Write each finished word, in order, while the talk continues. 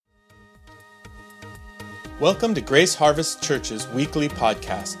Welcome to Grace Harvest Church's weekly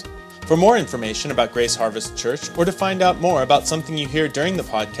podcast. For more information about Grace Harvest Church or to find out more about something you hear during the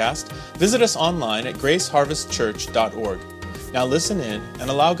podcast, visit us online at graceharvestchurch.org. Now listen in and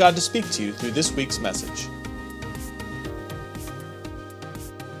allow God to speak to you through this week's message.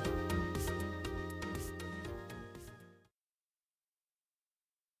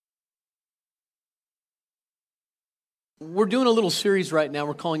 We're doing a little series right now.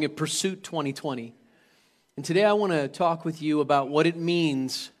 We're calling it Pursuit 2020. And today I want to talk with you about what it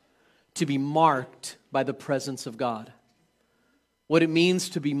means to be marked by the presence of God. What it means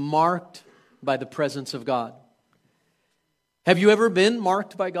to be marked by the presence of God. Have you ever been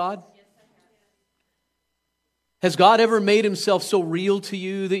marked by God? Has God ever made himself so real to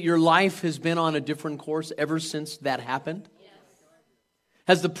you that your life has been on a different course ever since that happened?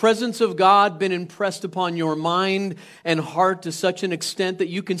 Has the presence of God been impressed upon your mind and heart to such an extent that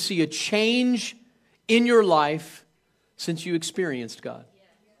you can see a change in your life since you experienced God?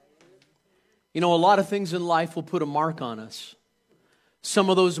 You know, a lot of things in life will put a mark on us. Some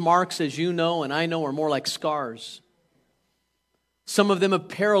of those marks, as you know and I know, are more like scars. Some of them have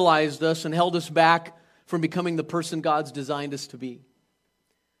paralyzed us and held us back from becoming the person God's designed us to be.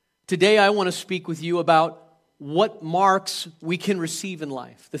 Today I want to speak with you about what marks we can receive in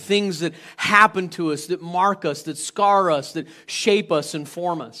life. The things that happen to us, that mark us, that scar us, that shape us and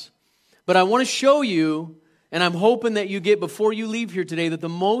form us. But I want to show you, and I'm hoping that you get before you leave here today, that the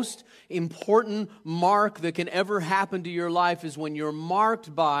most important mark that can ever happen to your life is when you're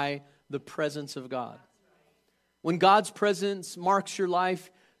marked by the presence of God. When God's presence marks your life,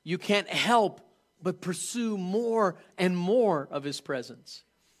 you can't help but pursue more and more of His presence.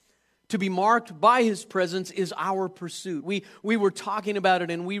 To be marked by His presence is our pursuit. We were talking about it,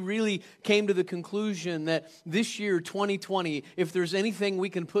 and we really came to the conclusion that this year, 2020, if there's anything we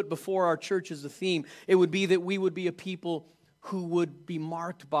can put before our church as a theme, it would be that we would be a people who would be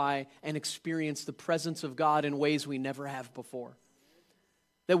marked by and experience the presence of God in ways we never have before.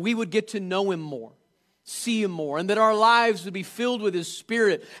 That we would get to know Him more, see Him more, and that our lives would be filled with His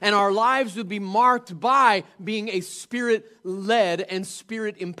Spirit, and our lives would be marked by being a Spirit-led and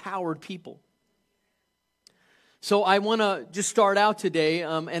Spirit-empowered people. So I want to just start out today,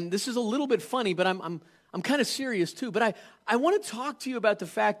 and this is a little bit funny, but I'm kind of serious too. But I want to talk to you about the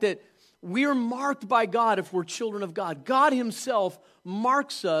fact that we are marked by God if we're children of God. God Himself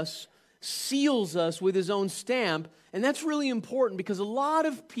marks us, seals us with His own stamp, and that's really important because a lot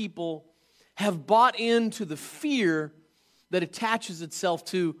of people have bought into the fear that attaches itself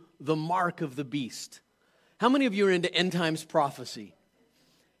to the mark of the beast. How many of you are into end times prophecy?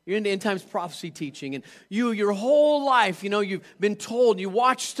 You're into end times prophecy teaching, and your whole life, you've been told, you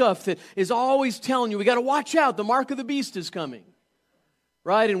watch stuff that is always telling you, we got to watch out, the mark of the beast is coming.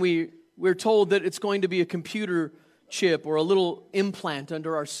 Right? And we're told that it's going to be a computer chip or a little implant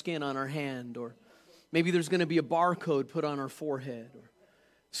under our skin on our hand, or maybe there's going to be a barcode put on our forehead, or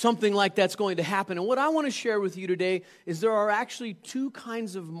something like that's going to happen. And what I want to share with you today is there are actually two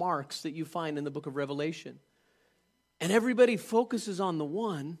kinds of marks that you find in the book of Revelation. And everybody focuses on the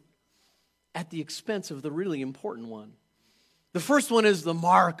one at the expense of the really important one. The first one is the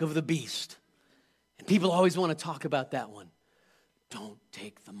mark of the beast. And people always want to talk about that one. Don't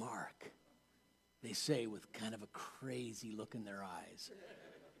take the mark, they say with kind of a crazy look in their eyes.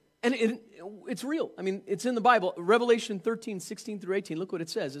 And it's real. I mean, it's in the Bible. Revelation 13, 16 through 18, look what it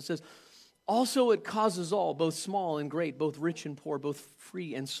says. It says, also it causes all, both small and great, both rich and poor, both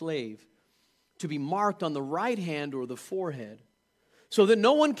free and slave, to be marked on the right hand or the forehead, so that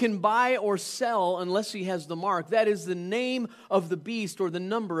no one can buy or sell unless he has the mark. That is the name of the beast or the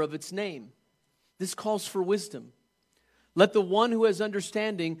number of its name. This calls for wisdom. Let the one who has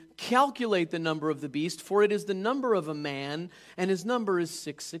understanding calculate the number of the beast, for it is the number of a man, and his number is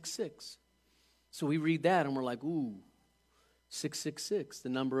 666. So we read that and we're like, ooh, 666, the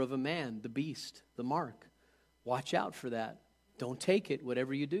number of a man, the beast, the mark. Watch out for that. Don't take it,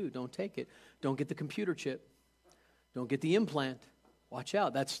 whatever you do, don't take it. Don't get the computer chip. Don't get the implant. Watch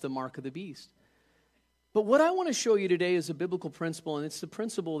out, that's the mark of the beast. But what I want to show you today is a biblical principle, and it's the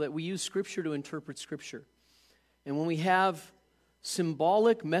principle that we use Scripture to interpret Scripture. And when we have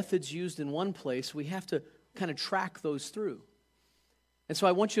symbolic methods used in one place, we have to kind of track those through. And so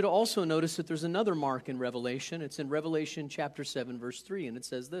I want you to also notice that there's another mark in Revelation. It's in Revelation chapter 7, verse 3, and it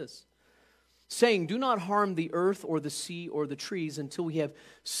says this, saying, do not harm the earth or the sea or the trees until we have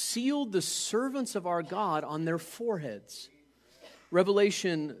sealed the servants of our God on their foreheads.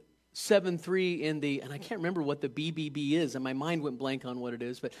 Revelation 7:3 in the, and I can't remember what the BBB is, and my mind went blank on what it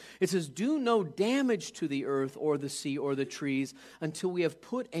is, but it says, do no damage to the earth or the sea or the trees until we have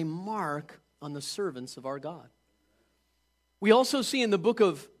put a mark on the servants of our God. We also see in the book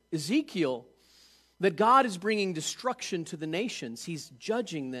of Ezekiel that God is bringing destruction to the nations. He's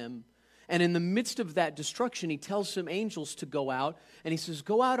judging them. And in the midst of that destruction, he tells some angels to go out. And he says,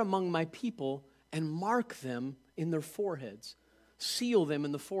 go out among my people and mark them in their foreheads. Seal them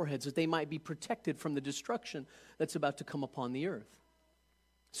in the foreheads that they might be protected from the destruction that's about to come upon the earth.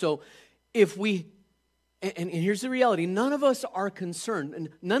 So if we, and here's the reality, none of us are concerned, and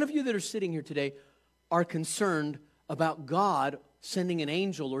none of you that are sitting here today are concerned about God sending an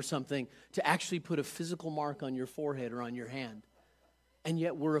angel or something to actually put a physical mark on your forehead or on your hand. And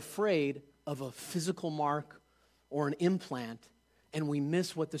yet we're afraid of a physical mark or an implant, and we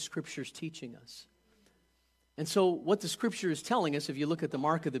miss what the Scripture's teaching us. And so what the Scripture is telling us, if you look at the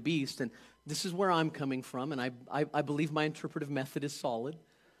mark of the beast, and this is where I'm coming from, and I believe my interpretive method is solid,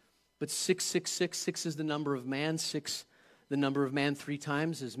 but 666, 6 is the number of man, 6, the number of man 3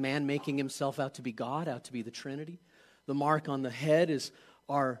 times, is man making himself out to be God, out to be the Trinity. The mark on the head is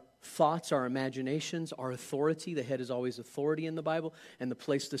our thoughts, our imaginations, our authority. The head is always authority in the Bible, and the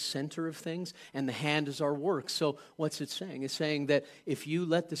place, the center of things, and the hand is our work. So what's it saying? It's saying that if you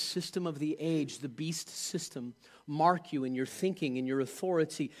let the system of the age, the beast system, mark you in your thinking, in your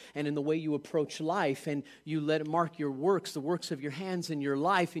authority, and in the way you approach life, and you let it mark your works, the works of your hands in your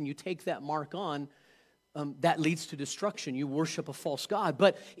life, and you take that mark on, that leads to destruction. You worship a false god.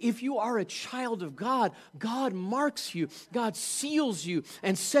 But if you are a child of God, God marks you, God seals you,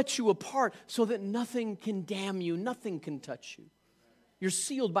 and sets you apart so that nothing can damn you, nothing can touch you. You're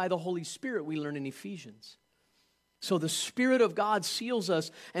sealed by the Holy Spirit, we learn in Ephesians. So the Spirit of God seals us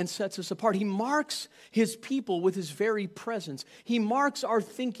and sets us apart. He marks His people with His very presence. He marks our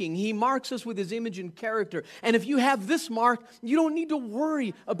thinking. He marks us with His image and character. And if you have this mark, you don't need to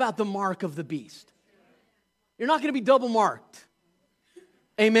worry about the mark of the beast. You're not going to be double marked.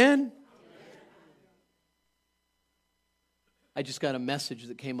 Amen? I just got a message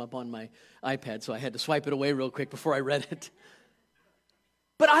that came up on my iPad, so I had to swipe it away real quick before I read it.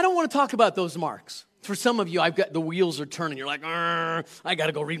 But I don't want to talk about those marks. For some of you, the wheels are turning. You're like, I got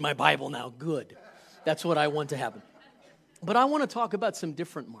to go read my Bible now. Good. That's what I want to happen. But I want to talk about some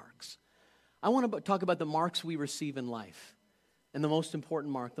different marks. I want to talk about the marks we receive in life. And the most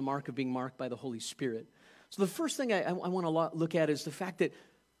important mark, the mark of being marked by the Holy Spirit. So the first thing I want to look at is the fact that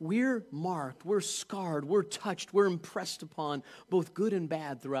we're marked, we're scarred, we're touched, we're impressed upon, both good and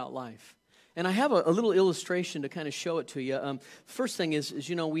bad throughout life. And I have a little illustration to kind of show it to you. First thing is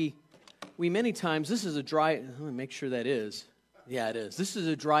we many times, this is a dry, let me make sure that is. Yeah, it is. This is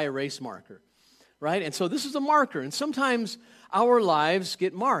a dry erase marker, right? And so this is a marker. And sometimes our lives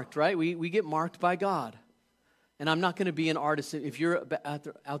get marked, right? We get marked by God. And I'm not going to be an artist. If you're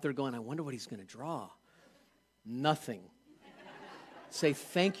out there going, I wonder what he's going to draw. Nothing. Say,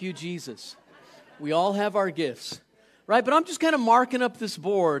 thank you, Jesus. We all have our gifts, right? But I'm just kind of marking up this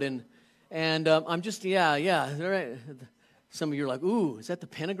board, and I'm just, yeah. Right. Some of you are like, ooh, is that the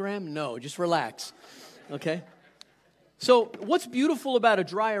pentagram? No, just relax, okay? So what's beautiful about a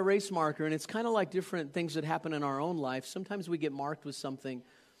dry erase marker, and it's kind of like different things that happen in our own life, sometimes we get marked with something,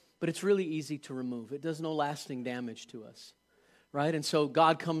 but it's really easy to remove. It does no lasting damage to us, right? And so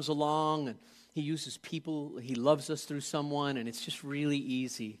God comes along, and He uses people. He loves us through someone, and it's just really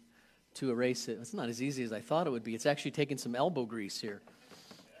easy to erase it. It's not as easy as I thought it would be. It's actually taking some elbow grease here.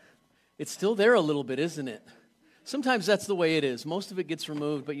 It's still there a little bit, isn't it? Sometimes that's the way it is. Most of it gets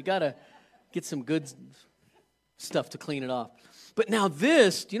removed, but you got to get some good stuff to clean it off. But now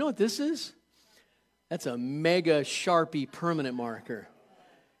this, do you know what this is? That's a mega Sharpie permanent marker.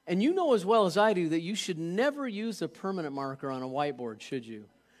 And you know as well as I do that you should never use a permanent marker on a whiteboard, should you?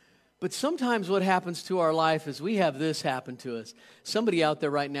 But sometimes what happens to our life is we have this happen to us. Somebody out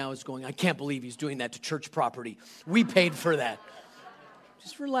there right now is going, I can't believe he's doing that to church property. We paid for that.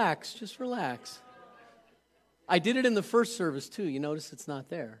 Just relax, just relax. I did it in the first service too. You notice it's not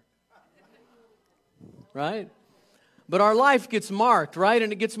there. Right? But our life gets marked, right?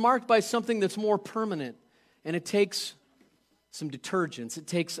 And it gets marked by something that's more permanent. And it takes some detergents. It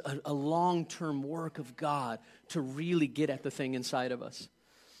takes a long-term work of God to really get at the thing inside of us.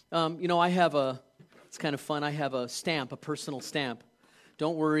 I have it's kind of fun, I have a stamp, a personal stamp.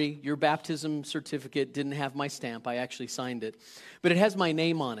 Don't worry, your baptism certificate didn't have my stamp. I actually signed it. But it has my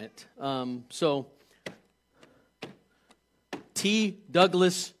name on it. T.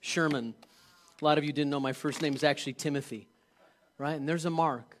 Douglas Sherman. A lot of you didn't know my first name is actually Timothy, right? And there's a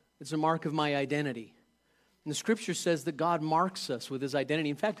mark. It's a mark of my identity. And the Scripture says that God marks us with His identity.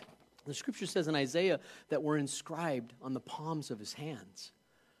 In fact, the Scripture says in Isaiah that we're inscribed on the palms of His hands.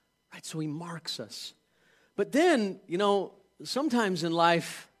 Right, so He marks us. But then, sometimes in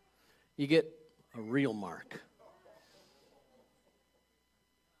life, you get a real mark.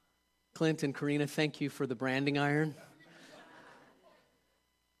 Clint and Karina, thank you for the branding iron.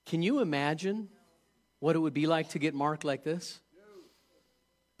 Can you imagine what it would be like to get marked like this?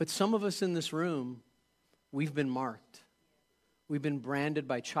 But some of us in this room, we've been marked. We've been branded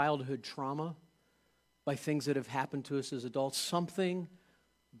by childhood trauma, by things that have happened to us as adults. Something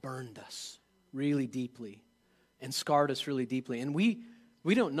burned us really deeply and scarred us really deeply. And we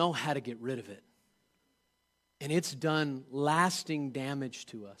don't know how to get rid of it. And it's done lasting damage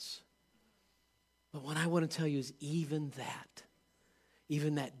to us. But what I want to tell you is even that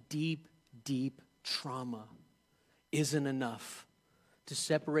deep, deep trauma isn't enough to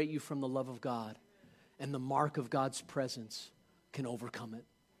separate you from the love of God, and the mark of God's presence can overcome it.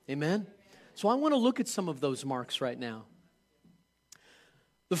 Amen? So I want to look at some of those marks right now.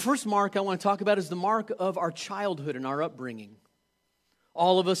 The first mark I want to talk about is the mark of our childhood and our upbringing.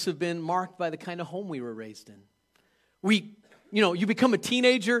 All of us have been marked by the kind of home we were raised in. You become a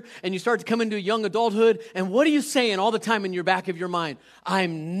teenager and you start to come into young adulthood, and what are you saying all the time in your back of your mind?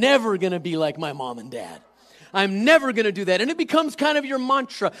 I'm never going to be like my mom and dad. I'm never going to do that. And it becomes kind of your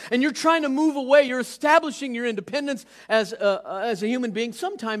mantra, and you're trying to move away. You're establishing your independence as a human being.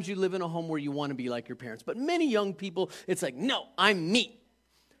 Sometimes you live in a home where you want to be like your parents, but many young people, it's like, no, I'm me.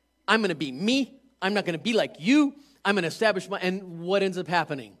 I'm going to be me. I'm not going to be like you. I'm going to establish and what ends up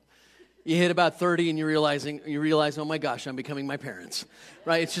happening? You hit about 30 and you realize, oh my gosh, I'm becoming my parents,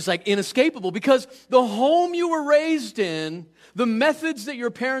 right? It's just like inescapable because the home you were raised in, the methods that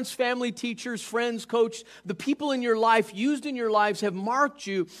your parents, family, teachers, friends, coach, the people in your life used in your lives have marked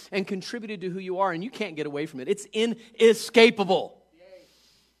you and contributed to who you are, and you can't get away from it. It's inescapable.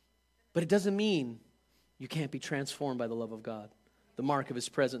 But it doesn't mean you can't be transformed by the love of God, the mark of His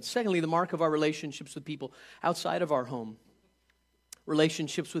presence. Secondly, the mark of our relationships with people outside of our home.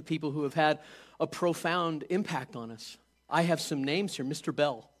 Relationships with people who have had a profound impact on us. I have some names here. Mr.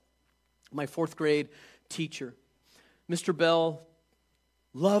 Bell, my 4th grade teacher. Mr. Bell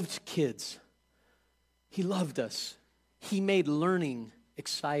loved kids. He loved us. He made learning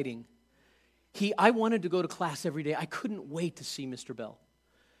exciting. I wanted to go to class every day. I couldn't wait to see Mr. Bell.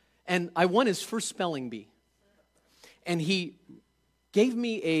 And I won his first spelling bee. And he gave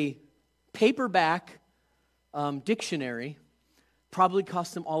me a paperback dictionary. Probably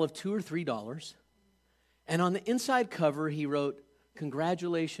cost him all of $2 or $3. And on the inside cover, he wrote,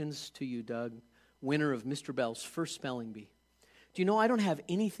 "Congratulations to you, Doug, winner of Mr. Bell's first spelling bee." Do you know I don't have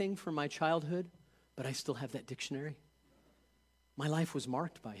anything from my childhood, but I still have that dictionary? My life was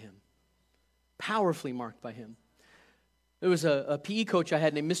marked by him, powerfully marked by him. There was a PE coach I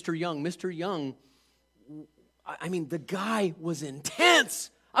had named Mr. Young. Mr. Young, the guy was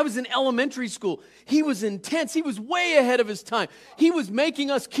intense. I was in elementary school. He was intense. He was way ahead of his time. He was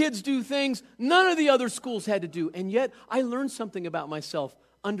making us kids do things none of the other schools had to do. And yet, I learned something about myself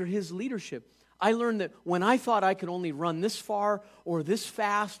under his leadership. I learned that when I thought I could only run this far or this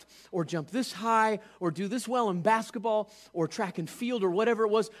fast or jump this high or do this well in basketball or track and field or whatever it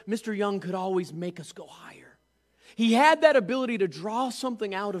was, Mr. Young could always make us go higher. He had that ability to draw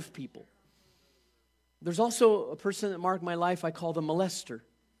something out of people. There's also a person that marked my life I call the molester.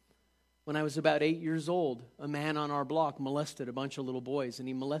 When I was about 8 years old, a man on our block molested a bunch of little boys, and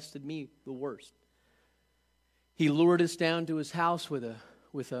he molested me the worst. He lured us down to his house with a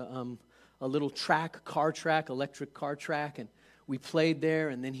little electric car track, and we played there,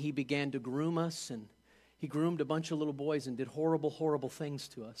 and then he began to groom us, and he groomed a bunch of little boys and did horrible, horrible things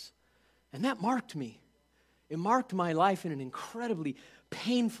to us. And that marked me. It marked my life in an incredibly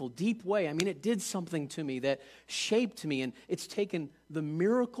painful, deep way. It did something to me that shaped me, and it's taken the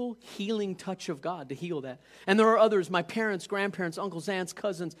miracle healing touch of God to heal that. And there are others, my parents, grandparents, uncles, aunts,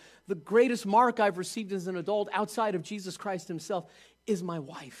 cousins. The greatest mark I've received as an adult outside of Jesus Christ Himself is my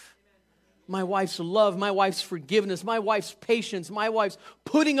wife. My wife's love, my wife's forgiveness, my wife's patience, my wife's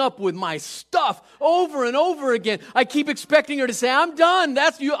putting up with my stuff over and over again. I keep expecting her to say, "I'm done.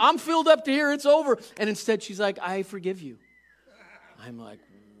 That's you. I'm filled up to here. It's over." And instead she's like, "I forgive you." I'm like,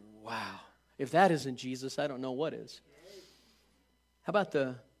 wow. If that isn't Jesus, I don't know what is. How about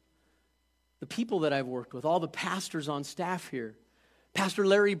the people that I've worked with, all the pastors on staff here? Pastor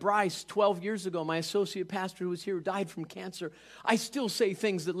Larry Bryce, 12 years ago, my associate pastor who was here, who died from cancer. I still say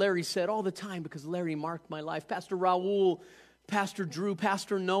things that Larry said all the time because Larry marked my life. Pastor Raul, Pastor Drew,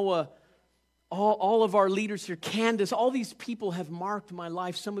 Pastor Noah, all of our leaders here, Candace, all these people have marked my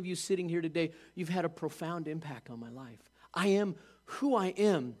life. Some of you sitting here today, you've had a profound impact on my life. I am who I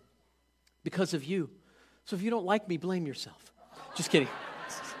am because of you. So if you don't like me, blame yourself. Just kidding.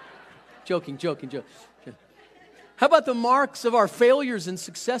 Joking. How about the marks of our failures and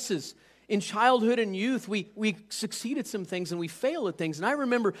successes? In childhood and youth, we succeed at some things and we fail at things. And I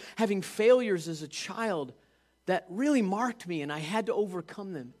remember having failures as a child that really marked me, and I had to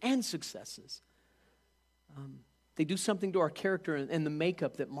overcome them, and successes. They do something to our character and the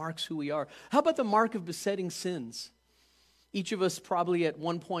makeup that marks who we are. How about the mark of besetting sins? Each of us probably at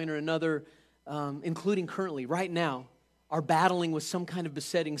one point or another, including currently, right now, are battling with some kind of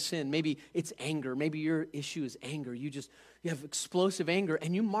besetting sin. Maybe it's anger. Maybe your issue is anger. You have explosive anger,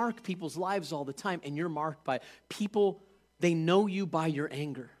 and you mark people's lives all the time, and you're marked by people. They know you by your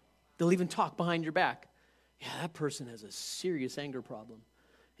anger. They'll even talk behind your back. Yeah, that person has a serious anger problem.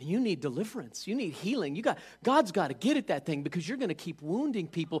 And you need deliverance. You need healing. God's got to get at that thing, because you're going to keep wounding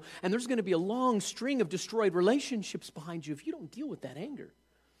people, and there's going to be a long string of destroyed relationships behind you if you don't deal with that anger.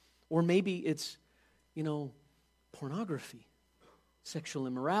 Or maybe it's, pornography, sexual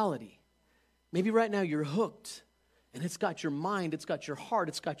immorality. Maybe right now you're hooked, and it's got your mind, it's got your heart,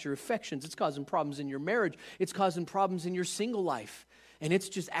 it's got your affections, it's causing problems in your marriage, it's causing problems in your single life. And it's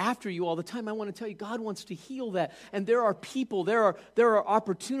just after you all the time. I want to tell you, God wants to heal that. And there are people, there are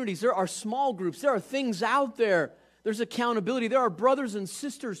opportunities, there are small groups, there are things out there. There's accountability. There are brothers and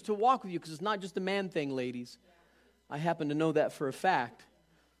sisters to walk with you, because it's not just a man thing, ladies. I happen to know that for a fact.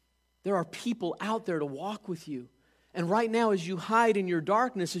 There are people out there to walk with you. And right now, as you hide in your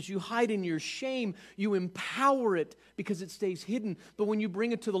darkness, as you hide in your shame, you empower it because it stays hidden. But when you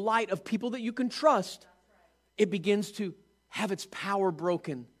bring it to the light of people that you can trust, it begins to have its power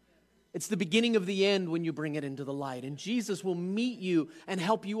broken. It's the beginning of the end when you bring it into the light. And Jesus will meet you and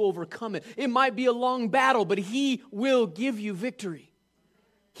help you overcome it. It might be a long battle, but He will give you victory.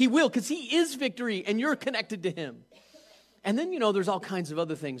 He will, because He is victory and you're connected to Him. And then, there's all kinds of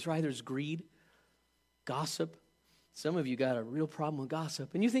other things, right? There's greed, gossip. Some of you got a real problem with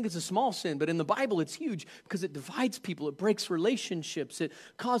gossip. And you think it's a small sin, but in the Bible it's huge because it divides people. It breaks relationships. It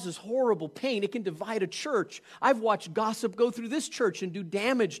causes horrible pain. It can divide a church. I've watched gossip go through this church and do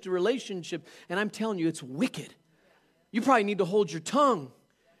damage to relationships. And I'm telling you, it's wicked. You probably need to hold your tongue.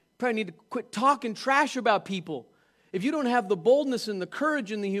 You probably need to quit talking trash about people. If you don't have the boldness and the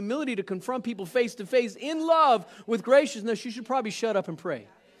courage and the humility to confront people face to face in love with graciousness, you should probably shut up and pray.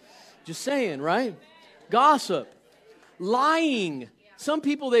 Just saying, right? Gossip. Lying. Some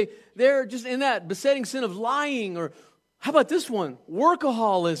people, they're just in that besetting sin of lying. Or how about this one?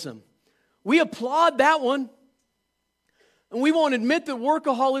 Workaholism. We applaud that one. And we won't admit that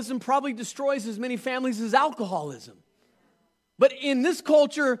workaholism probably destroys as many families as alcoholism. But in this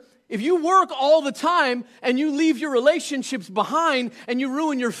culture, if you work all the time and you leave your relationships behind and you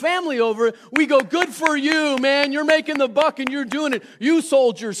ruin your family over it, we go, good for you, man. You're making the buck and you're doing it. You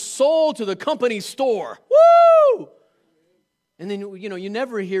sold your soul to the company store. Woo! And then, you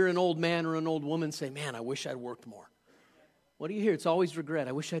never hear an old man or an old woman say, man, I wish I'd worked more. What do you hear? It's always regret.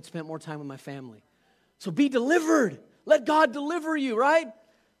 I wish I'd spent more time with my family. So be delivered. Let God deliver you, right?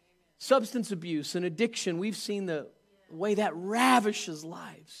 Substance abuse and addiction. We've seen the way that ravishes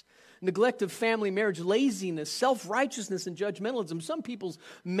lives. Neglect of family, marriage, laziness, self-righteousness, and judgmentalism. Some people's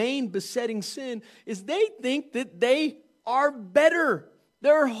main besetting sin is they think that they are better.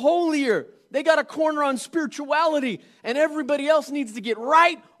 They're holier. They got a corner on spirituality, and everybody else needs to get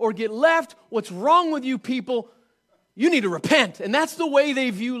right or get left. What's wrong with you people? You need to repent. And that's the way they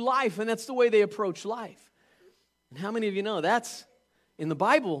view life, and that's the way they approach life. And how many of you know that's in the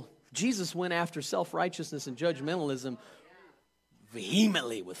Bible? Jesus went after self-righteousness and judgmentalism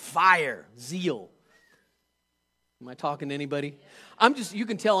vehemently with fire, zeal. Am I talking to anybody? You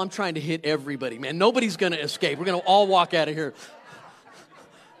can tell I'm trying to hit everybody, man. Nobody's going to escape. We're going to all walk out of here.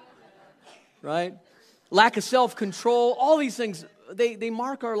 Right? Lack of self-control, all these things, they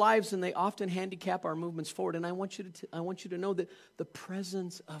mark our lives and they often handicap our movements forward. And I want you to know that the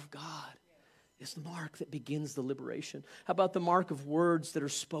presence of God is the mark that begins the liberation. How about the mark of words that are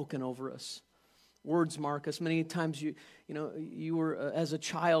spoken over us? Words mark us. Many times you were, as a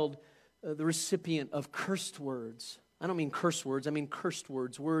child, the recipient of cursed words. I don't mean curse words, I mean cursed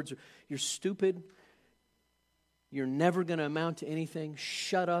words. Words, you're stupid, you're never going to amount to anything,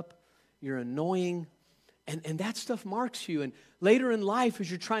 shut up, you're annoying, and that stuff marks you. And later in life, as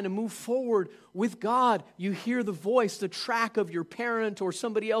you're trying to move forward with God, you hear the voice, the track of your parent or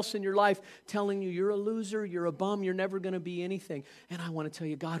somebody else in your life telling you you're a loser, you're a bum, you're never going to be anything. And I want to tell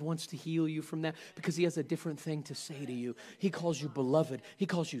you, God wants to heal you from that because He has a different thing to say to you. He calls you beloved. He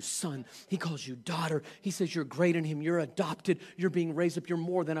calls you son. He calls you daughter. He says you're great in Him. You're adopted. You're being raised up. You're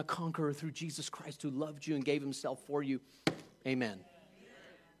more than a conqueror through Jesus Christ who loved you and gave Himself for you. Amen.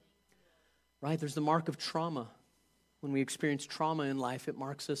 Right? There's the mark of trauma. When we experience trauma in life, it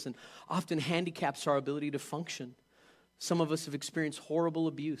marks us and often handicaps our ability to function. Some of us have experienced horrible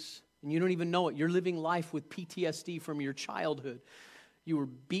abuse, and you don't even know it. You're living life with PTSD from your childhood. You were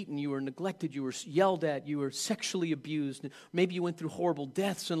beaten, you were neglected, you were yelled at, you were sexually abused. Maybe you went through horrible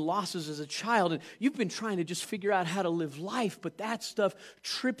deaths and losses as a child, and you've been trying to just figure out how to live life, but that stuff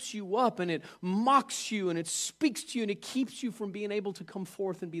trips you up, and it mocks you, and it speaks to you, and it keeps you from being able to come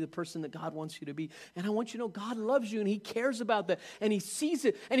forth and be the person that God wants you to be. And I want you to know God loves you, and He cares about that, and He sees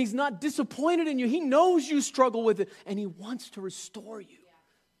it, and He's not disappointed in you. He knows you struggle with it, and He wants to restore you.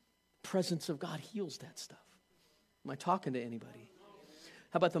 The presence of God heals that stuff. Am I talking to anybody?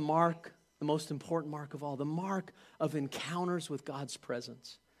 How about the mark, the most important mark of all, the mark of encounters with God's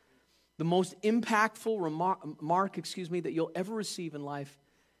presence? The most impactful mark that you'll ever receive in life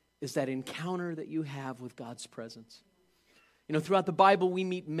is that encounter that you have with God's presence. You know, throughout the Bible, we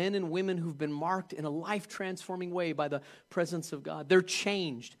meet men and women who've been marked in a life-transforming way by the presence of God. They're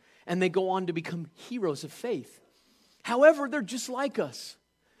changed, and they go on to become heroes of faith. However, they're just like us.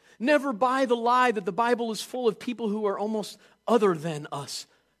 Never buy the lie that the Bible is full of people who are almost other than us.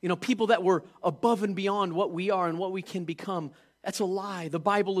 You know, people that were above and beyond what we are and what we can become. That's a lie. The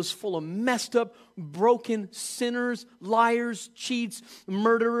Bible is full of messed up, broken sinners, liars, cheats,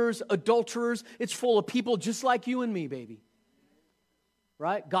 murderers, adulterers. It's full of people just like you and me, baby.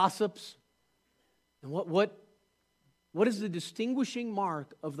 Right? Gossips. And what is the distinguishing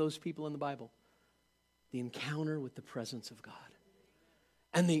mark of those people in the Bible? The encounter with the presence of God.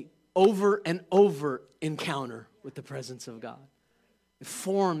 And the over and over encounter with the presence of God. It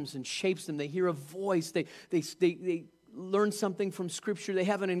forms and shapes them. They hear a voice. They learn something from Scripture. They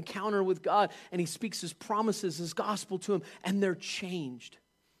have an encounter with God, and He speaks His promises, His gospel to them, and they're changed.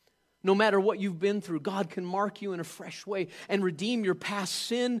 No matter what you've been through, God can mark you in a fresh way and redeem your past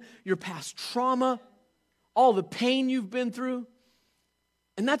sin, your past trauma, all the pain you've been through.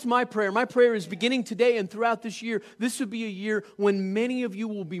 And that's my prayer. My prayer is beginning today and throughout this year, this would be a year when many of you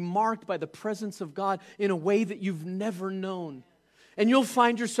will be marked by the presence of God in a way that you've never known. And you'll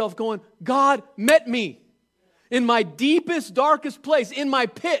find yourself going, God met me in my deepest, darkest place, in my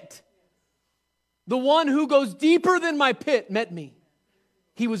pit. The one who goes deeper than my pit met me.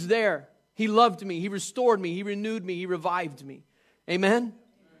 He was there. He loved me. He restored me. He renewed me. He revived me. Amen?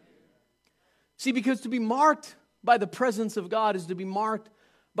 See, because to be marked by the presence of God is to be marked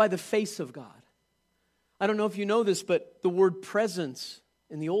by the face of God. I don't know if you know this, but the word presence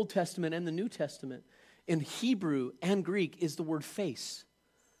in the Old Testament and the New Testament, in Hebrew and Greek, is the word face.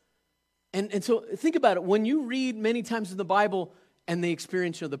 And so think about it. When you read many times in the Bible and they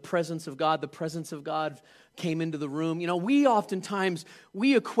experience the presence of God came into the room. You know, we oftentimes,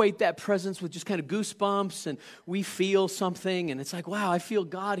 we equate that presence with just kind of goosebumps, and we feel something, and it's like, wow, I feel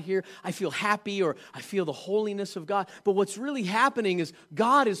God here. I feel happy, or I feel the holiness of God. But what's really happening is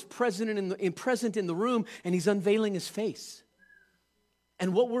God is present in the room, and He's unveiling His face.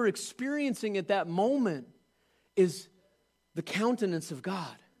 And what we're experiencing at that moment is the countenance of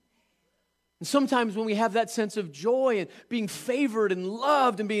God. And sometimes when we have that sense of joy and being favored and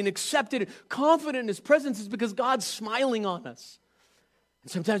loved and being accepted and confident in His presence, it's because God's smiling on us.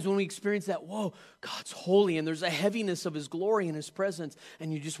 And sometimes when we experience that, whoa, God's holy, and there's a heaviness of His glory in His presence,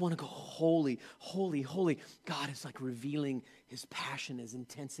 and you just want to go, holy, holy, holy. God is like revealing His passion, His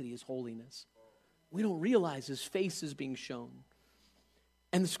intensity, His holiness. We don't realize His face is being shown.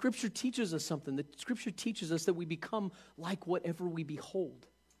 And the Scripture teaches us something. The Scripture teaches us that we become like whatever we behold.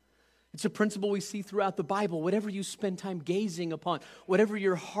 It's a principle we see throughout the Bible. Whatever you spend time gazing upon, whatever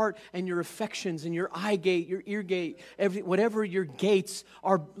your heart and your affections and your eye gate, your ear gate, whatever your gates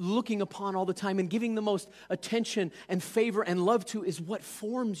are looking upon all the time and giving the most attention and favor and love to, is what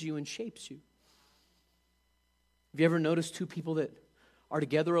forms you and shapes you. Have you ever noticed two people that are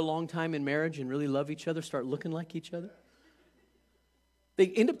together a long time in marriage and really love each other start looking like each other? They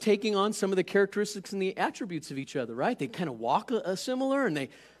end up taking on some of the characteristics and the attributes of each other, right? They kind of walk similar, and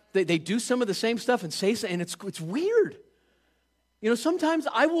they do some of the same stuff and say, and it's weird. You know, sometimes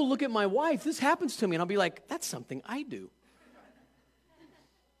I will look at my wife, this happens to me, and I'll be like, that's something I do.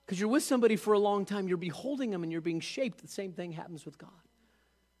 Because you're with somebody for a long time, you're beholding them and you're being shaped. The same thing happens with God.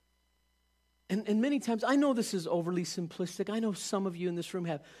 And many times, I know this is overly simplistic. I know some of you in this room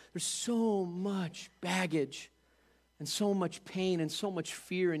there's so much baggage and so much pain and so much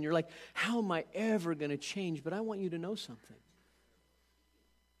fear, and you're like, how am I ever going to change? But I want you to know something.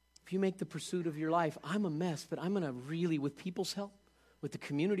 If you make the pursuit of your life, I'm a mess, but I'm going to really, with people's help, with the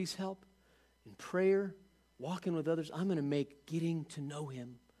community's help, in prayer, walking with others, I'm going to make getting to know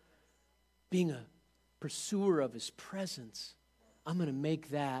Him, being a pursuer of His presence, I'm going to make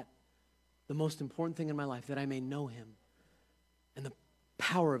that the most important thing in my life, that I may know Him. And the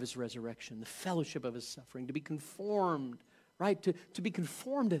power of his resurrection, the fellowship of his suffering, to be conformed, right? To be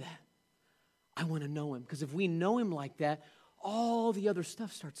conformed to that. I want to know him, because if we know him like that, all the other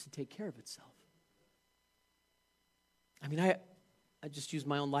stuff starts to take care of itself. I mean, I just use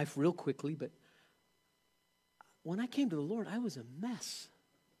my own life real quickly, but when I came to the Lord, I was a mess.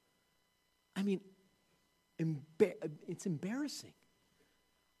 I mean, it's embarrassing.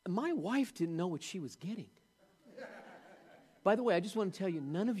 My wife didn't know what she was getting. By the way, I just want to tell you,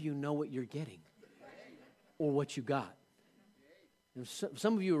 none of you know what you're getting or what you got.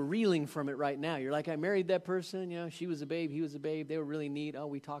 Some of you are reeling from it right now. You're like, I married that person, she was a babe, he was a babe, they were really neat,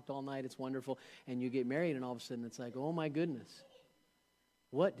 we talked all night, it's wonderful. And you get married and all of a sudden it's like, oh my goodness,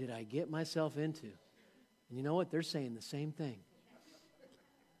 what did I get myself into? And you know what? They're saying the same thing.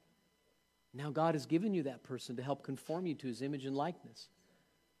 Now God has given you that person to help conform you to his image and likeness.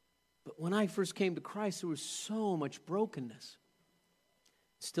 But when I first came to Christ, there was so much brokenness.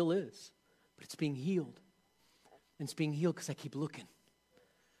 It still is, but it's being healed. And it's being healed because I keep looking.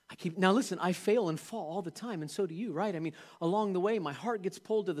 Now listen, I fail and fall all the time, and so do you, right? I mean, along the way, my heart gets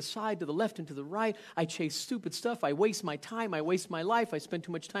pulled to the side, to the left, and to the right. I chase stupid stuff. I waste my time. I waste my life. I spend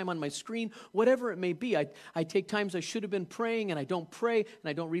too much time on my screen. Whatever it may be, I take times I should have been praying, and I don't pray, and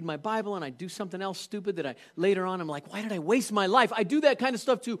I don't read my Bible, and I do something else stupid that later on I'm like, why did I waste my life? I do that kind of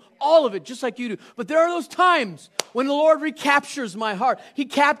stuff too, all of it, just like you do. But there are those times when the Lord recaptures my heart. He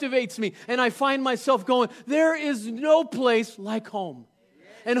captivates me, and I find myself going, there is no place like home.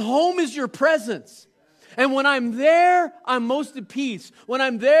 And home is your presence. And when I'm there, I'm most at peace. When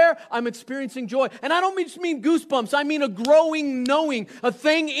I'm there, I'm experiencing joy. And I don't just mean goosebumps. I mean a growing knowing, a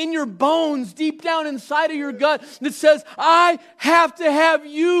thing in your bones, deep down inside of your gut that says, I have to have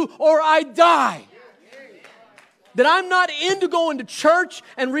you or I die. That I'm not into going to church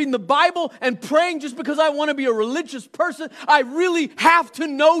and reading the Bible and praying just because I want to be a religious person. I really have to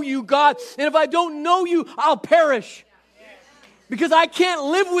know you, God. And if I don't know you, I'll perish. Because I can't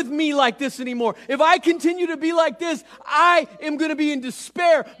live with me like this anymore. If I continue to be like this, I am going to be in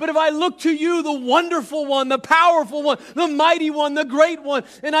despair. But if I look to you, the wonderful one, the powerful one, the mighty one, the great one,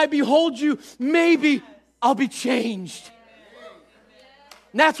 and I behold you, maybe I'll be changed.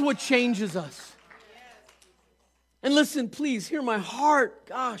 And that's what changes us. And listen, please, hear my heart.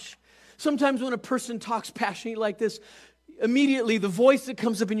 Gosh, sometimes when a person talks passionately like this, immediately the voice that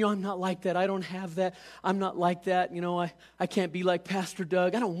comes up in you, I'm not like that. I don't have that. I'm not like that. I can't be like Pastor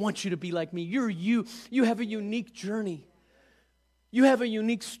Doug. I don't want you to be like me. You're you. You have a unique journey. You have a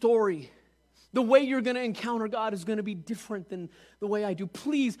unique story. The way you're going to encounter God is going to be different than the way I do.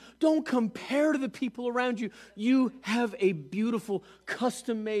 Please don't compare to the people around you. You have a beautiful,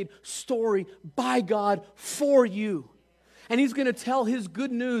 custom-made story by God for you. And He's going to tell His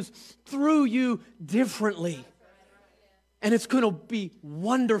good news through you differently. And it's going to be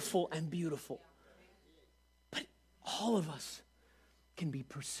wonderful and beautiful. But all of us can be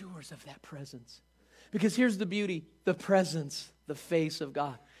pursuers of that presence. Because here's the beauty. The presence, the face of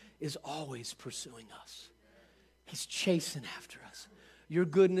God, is always pursuing us. He's chasing after us. Your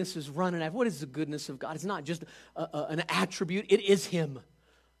goodness is running after. What is the goodness of God? It's not just an attribute. It is Him.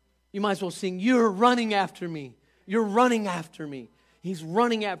 You might as well sing, you're running after me. You're running after me. He's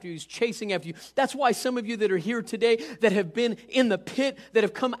running after you. He's chasing after you. That's why some of you that are here today that have been in the pit, that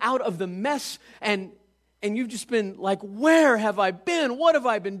have come out of the mess, and you've just been like, where have I been? What have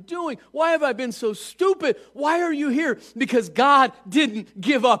I been doing? Why have I been so stupid? Why are you here? Because God didn't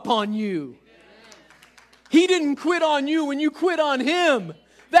give up on you. He didn't quit on you when you quit on Him.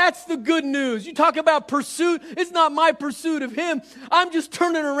 That's the good news. You talk about pursuit. It's not my pursuit of Him. I'm just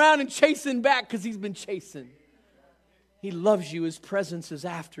turning around and chasing back because He's been chasing. He loves you. His presence is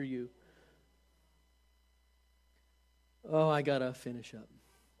after you. Oh, I got to finish up.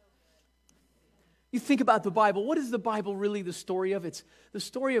 You think about the Bible. What is the Bible really the story of? It's the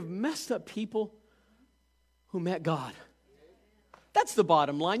story of messed up people who met God. That's the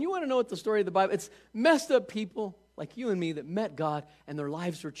bottom line. You want to know what the story of the Bible is? It's messed up people like you and me that met God and their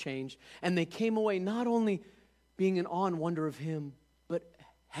lives were changed. And they came away not only being in awe and wonder of Him, but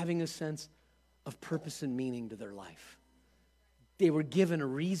having a sense of purpose and meaning to their life. They were given a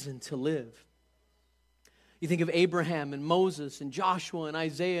reason to live. You think of Abraham and Moses and Joshua and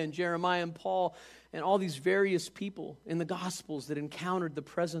Isaiah and Jeremiah and Paul and all these various people in the Gospels that encountered the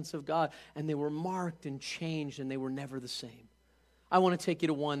presence of God, and they were marked and changed, and they were never the same. I want to take you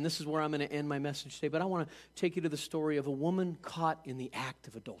to one. This is where I'm going to end my message today, but I want to take you to the story of a woman caught in the act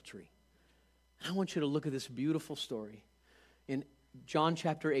of adultery. And I want you to look at this beautiful story in John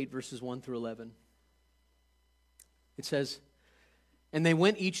chapter 8, verses 1 through 11. It says, and they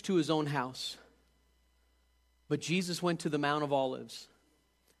went each to his own house. But Jesus went to the Mount of Olives.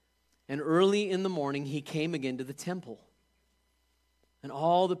 And early in the morning, he came again to the temple. And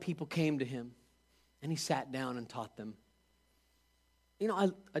all the people came to him. And he sat down and taught them. You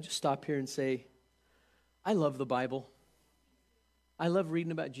know, I just stop here and say, I love the Bible. I love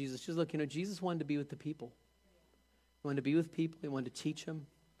reading about Jesus. Just look, Jesus wanted to be with the people. He wanted to be with people. He wanted to teach them.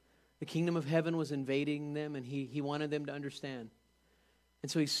 The kingdom of heaven was invading them, and he wanted them to understand. And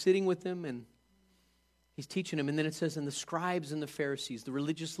so he's sitting with them, and he's teaching them. And then it says, and the scribes and the Pharisees, the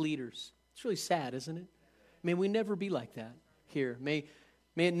religious leaders. It's really sad, isn't it? May we never be like that here. May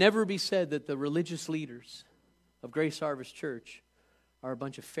it never be said that the religious leaders of Grace Harvest Church are a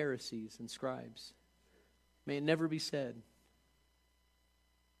bunch of Pharisees and scribes. May it never be said.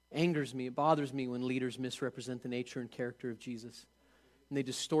 Angers me, it bothers me when leaders misrepresent the nature and character of Jesus. And they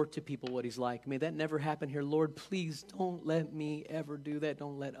distort to people what he's like. May that never happen here. Lord, please don't let me ever do that.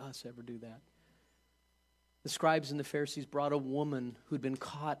 Don't let us ever do that. The scribes and the Pharisees brought a woman who'd been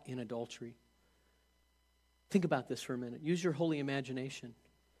caught in adultery. Think about this for a minute. Use your holy imagination.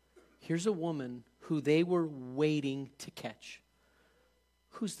 Here's a woman who they were waiting to catch.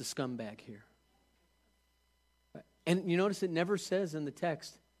 Who's the scumbag here? And you notice it never says in the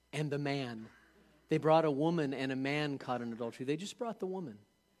text, and the man. They brought a woman and a man caught in adultery. They just brought the woman.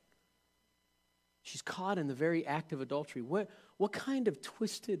 She's caught in the very act of adultery. What kind of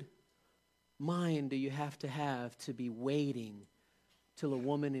twisted mind do you have to be waiting till a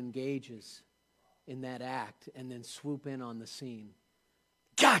woman engages in that act and then swoop in on the scene?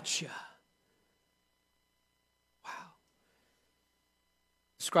 Gotcha! Wow.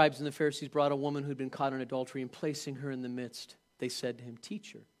 The scribes and the Pharisees brought a woman who'd been caught in adultery, and placing her in the midst, they said to him,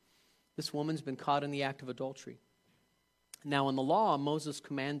 Teacher, this woman's been caught in the act of adultery. Now in the law, Moses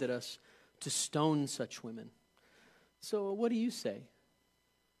commanded us to stone such women. So what do you say?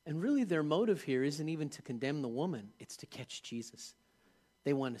 And really their motive here isn't even to condemn the woman, it's to catch Jesus.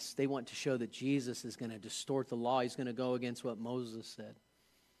 They want to show that Jesus is going to distort the law. He's going to go against what Moses said.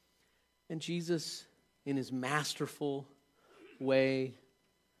 And Jesus, in his masterful way,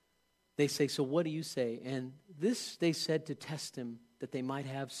 they say, so what do you say? And this they said to test him, that they might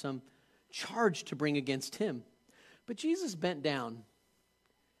have some charge to bring against him. But Jesus bent down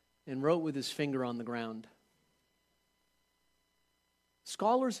and wrote with his finger on the ground.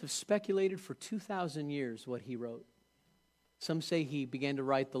 Scholars have speculated for 2,000 years what he wrote. Some say he began to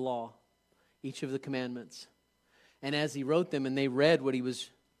write the law, each of the commandments. And as he wrote them and they read what he was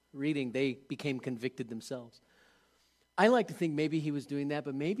reading, they became convicted themselves. I like to think maybe he was doing that,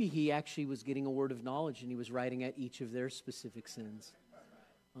 but maybe he actually was getting a word of knowledge and he was writing at each of their specific sins.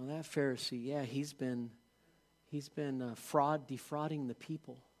 Oh, that Pharisee, yeah, he's been defrauding the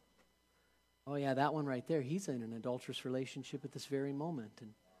people. Oh, yeah, that one right there, he's in an adulterous relationship at this very moment.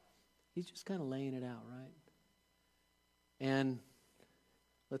 And he's just kind of laying it out, right? And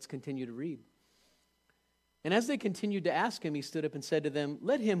let's continue to read. And as they continued to ask him, he stood up and said to them,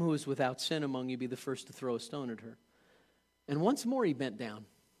 Let him who is without sin among you be the first to throw a stone at her. And once more he bent down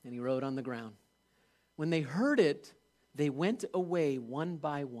and he wrote on the ground. When they heard it, they went away one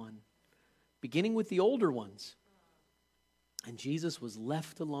by one, beginning with the older ones. And Jesus was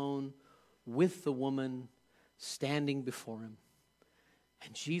left alone with the woman standing before him.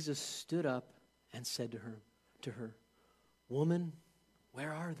 And Jesus stood up and said to her, Woman,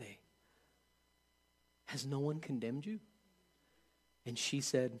 where are they? Has no one condemned you? And she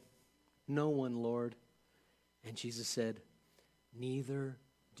said, No one, Lord. And Jesus said, Neither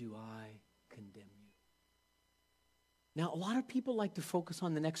do I condemn you. Now, a lot of people like to focus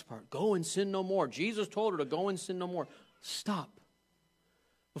on the next part. Go and sin no more. Jesus told her to go and sin no more. Stop.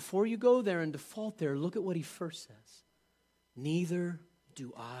 Before you go there and default there, look at what he first says. Neither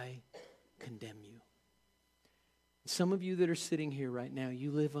do I condemn you. Some of you that are sitting here right now,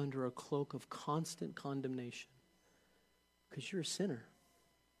 you live under a cloak of constant condemnation because you're a sinner.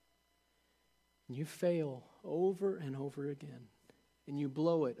 And you fail over and over again. And you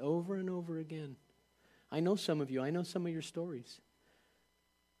blow it over and over again. I know some of you. I know some of your stories.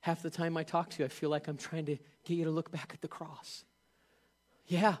 Half the time I talk to you, I feel like I'm trying to get you to look back at the cross.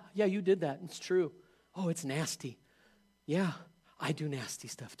 Yeah, you did that. It's true. Oh, it's nasty. Yeah, I do nasty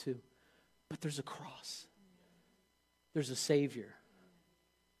stuff too. But there's a cross. There's a Savior.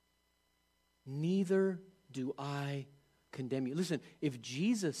 Neither do I condemn you. Listen, if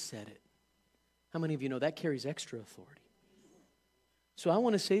Jesus said it, how many of you know that carries extra authority? So I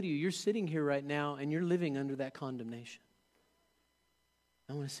want to say to you, you're sitting here right now and you're living under that condemnation.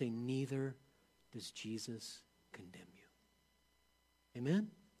 I want to say, neither does Jesus condemn you. Amen?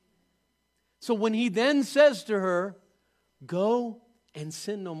 So when he then says to her, go and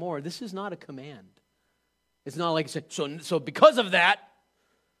sin no more, this is not a command. It's not like, so because of that,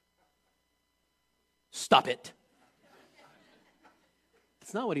 Stop it.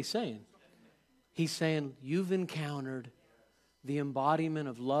 That's not what he's saying. He's saying, you've encountered the embodiment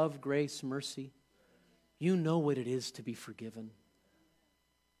of love, grace, mercy. You know what it is to be forgiven.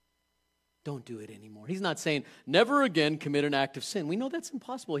 Don't do it anymore. He's not saying, never again commit an act of sin. We know that's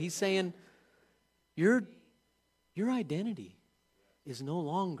impossible. He's saying, your identity is no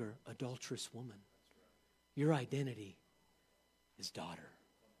longer adulterous woman. Your identity is daughter.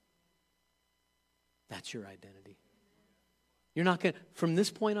 That's your identity. You're not going to, from this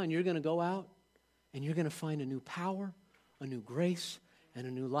point on, you're going to go out and you're going to find a new power, a new grace, and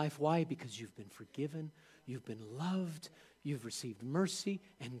a new life. Why? Because you've been forgiven, you've been loved, you've received mercy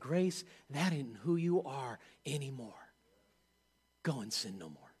and grace. That isn't who you are anymore. Go and sin no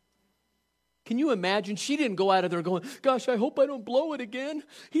more. Can you imagine? She didn't go out of there going, gosh, I hope I don't blow it again.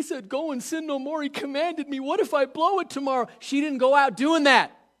 He said, go and sin no more. He commanded me. What if I blow it tomorrow? She didn't go out doing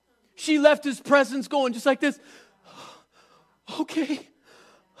that. She left his presence going just like this. Okay.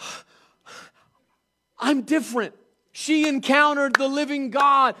 I'm different. She encountered the living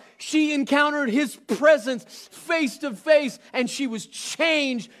God. She encountered his presence face to face, and she was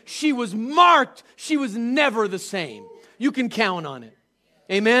changed. She was marked. She was never the same. You can count on it.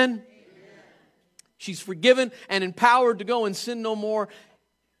 Amen? She's forgiven and empowered to go and sin no more.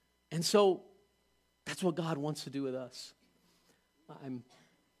 And so that's what God wants to do with us. I'm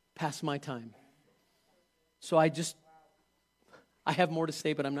past my time. So I have more to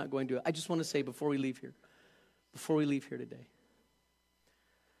say, but I'm not going to. I just want to say before we leave here today,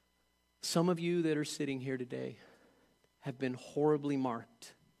 some of you that are sitting here today have been horribly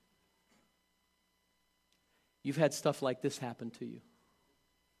marked. You've had stuff like this happen to you.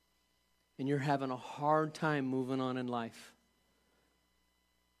 And you're having a hard time moving on in life.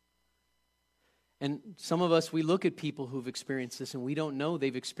 And some of us, we look at people who've experienced this and we don't know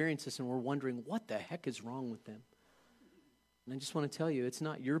they've experienced this and we're wondering, what the heck is wrong with them? And I just want to tell you, it's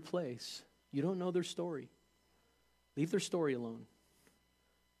not your place. You don't know their story. Leave their story alone.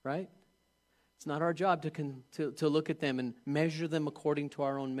 Right? It's not our job to look at them and measure them according to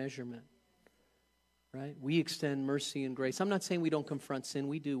our own measurement. Right? We extend mercy and grace. I'm not saying we don't confront sin.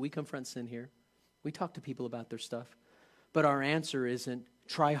 We do. We confront sin here. We talk to people about their stuff. But our answer isn't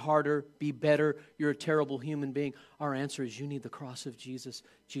try harder, be better, you're a terrible human being. Our answer is you need the cross of Jesus.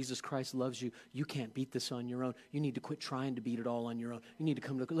 Jesus Christ loves you. You can't beat this on your own. You need to quit trying to beat it all on your own. You need to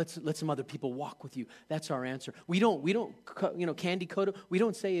come to let some other people walk with you. That's our answer. We don't candy coat it. We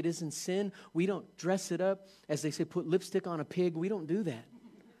don't say it isn't sin. We don't dress it up. As they say, put lipstick on a pig. We don't do that.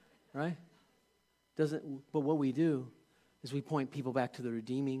 Right? But what we do is we point people back to the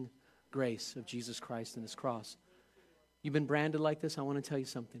redeeming grace of Jesus Christ and his cross. You've been branded like this, I want to tell you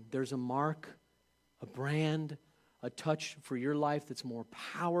something. There's a mark, a brand, a touch for your life that's more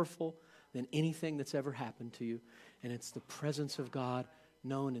powerful than anything that's ever happened to you. And it's the presence of God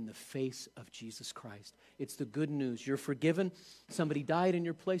known in the face of Jesus Christ. It's the good news. You're forgiven. Somebody died in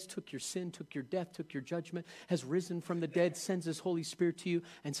your place, took your sin, took your death, took your judgment, has risen from the dead, sends his Holy Spirit to you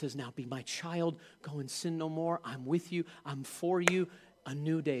and says, now be my child, go and sin no more. I'm with you. I'm for you. A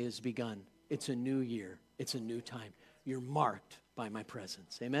new day has begun. It's a new year. It's a new time. You're marked by my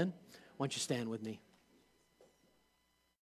presence. Amen? Why don't you stand with me?